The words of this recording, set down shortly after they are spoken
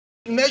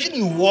Imagine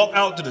you walk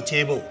out to the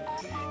table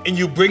and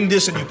you bring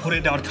this and you put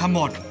it down. Come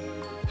on.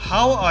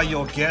 How are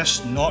your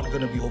guests not going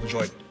to be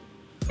overjoyed?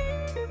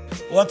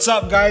 What's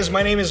up guys,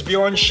 my name is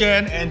Bjorn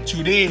Shen and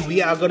today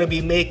we are going to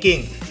be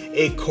making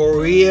a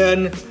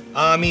Korean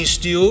army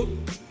stew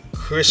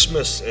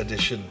Christmas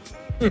edition.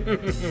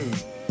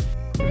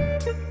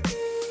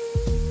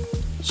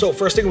 So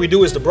first thing we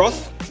do is the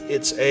broth.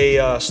 It's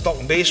a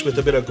stock base with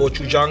a bit of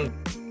gochujang.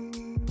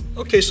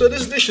 Okay, so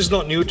this dish is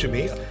not new to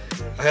me.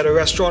 I had a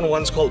restaurant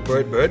once called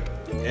Bird,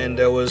 and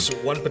there was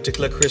one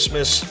particular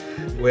Christmas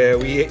where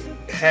we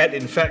had,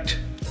 in fact,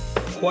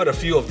 quite a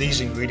few of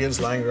these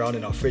ingredients lying around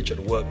in our fridge at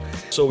work.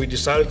 So we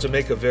decided to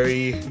make a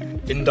very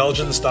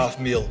indulgent staff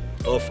meal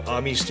of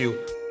army stew.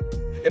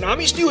 And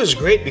army stew is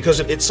great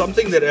because it's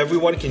something that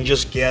everyone can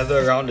just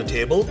gather around the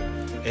table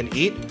and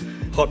eat.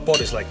 Hot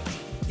pot is like,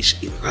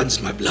 it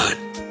runs my blood.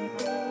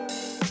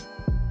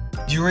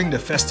 During the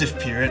festive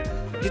period,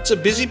 it's a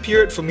busy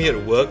period for me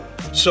at work.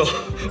 So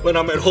when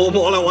I'm at home,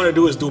 all I want to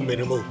do is do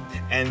minimal.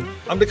 And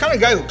I'm the kind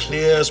of guy who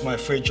clears my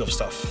fridge of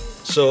stuff.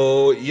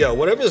 So yeah,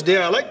 whatever's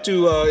there, I like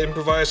to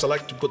improvise, I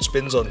like to put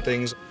spins on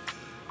things.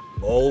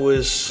 I'm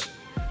always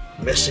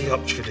messing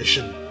up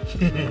tradition.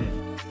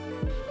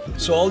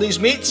 So all these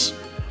meats,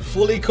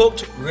 fully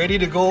cooked, ready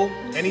to go.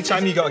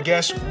 Anytime you got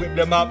guests, whip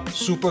them up,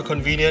 super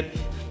convenient.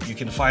 You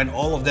can find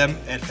all of them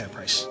at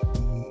FairPrice.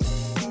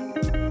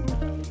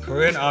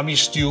 Korean army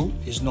stew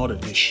is not a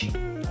dish.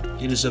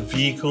 It is a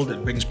vehicle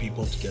that brings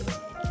people together.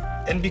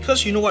 And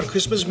because you know what,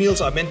 Christmas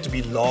meals are meant to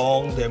be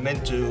long, they're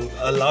meant to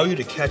allow you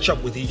to catch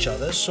up with each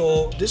other,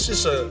 so this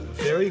is a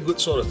very good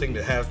sort of thing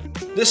to have.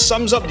 This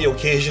sums up the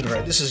occasion,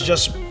 right? This is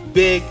just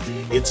big,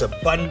 it's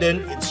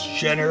abundant, it's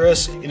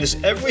generous, it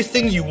is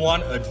everything you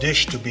want a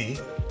dish to be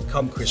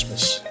come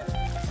Christmas.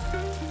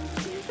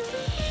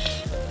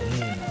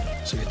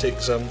 So you take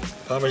some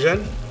Parmesan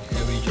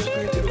and we just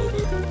grate it over.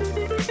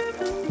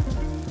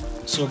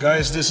 So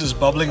guys, this is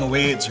bubbling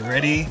away, it's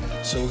ready.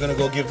 So we're gonna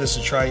go give this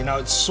a try. Now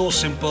it's so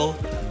simple,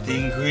 the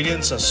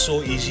ingredients are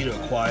so easy to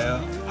acquire.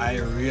 I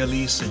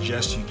really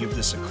suggest you give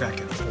this a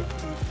crack at home.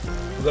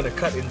 We're gonna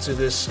cut into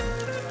this.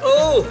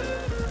 Oh,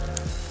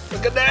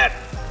 look at that!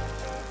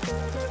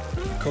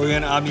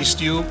 Korean army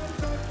stew,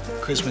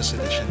 Christmas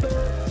edition.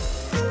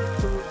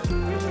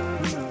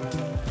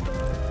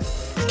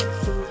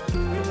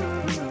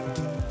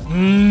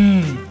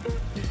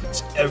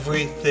 It's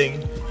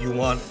everything you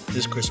want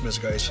this Christmas,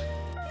 guys.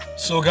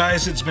 So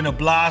guys, it's been a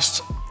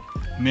blast.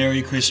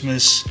 Merry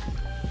Christmas.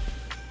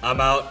 I'm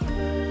out.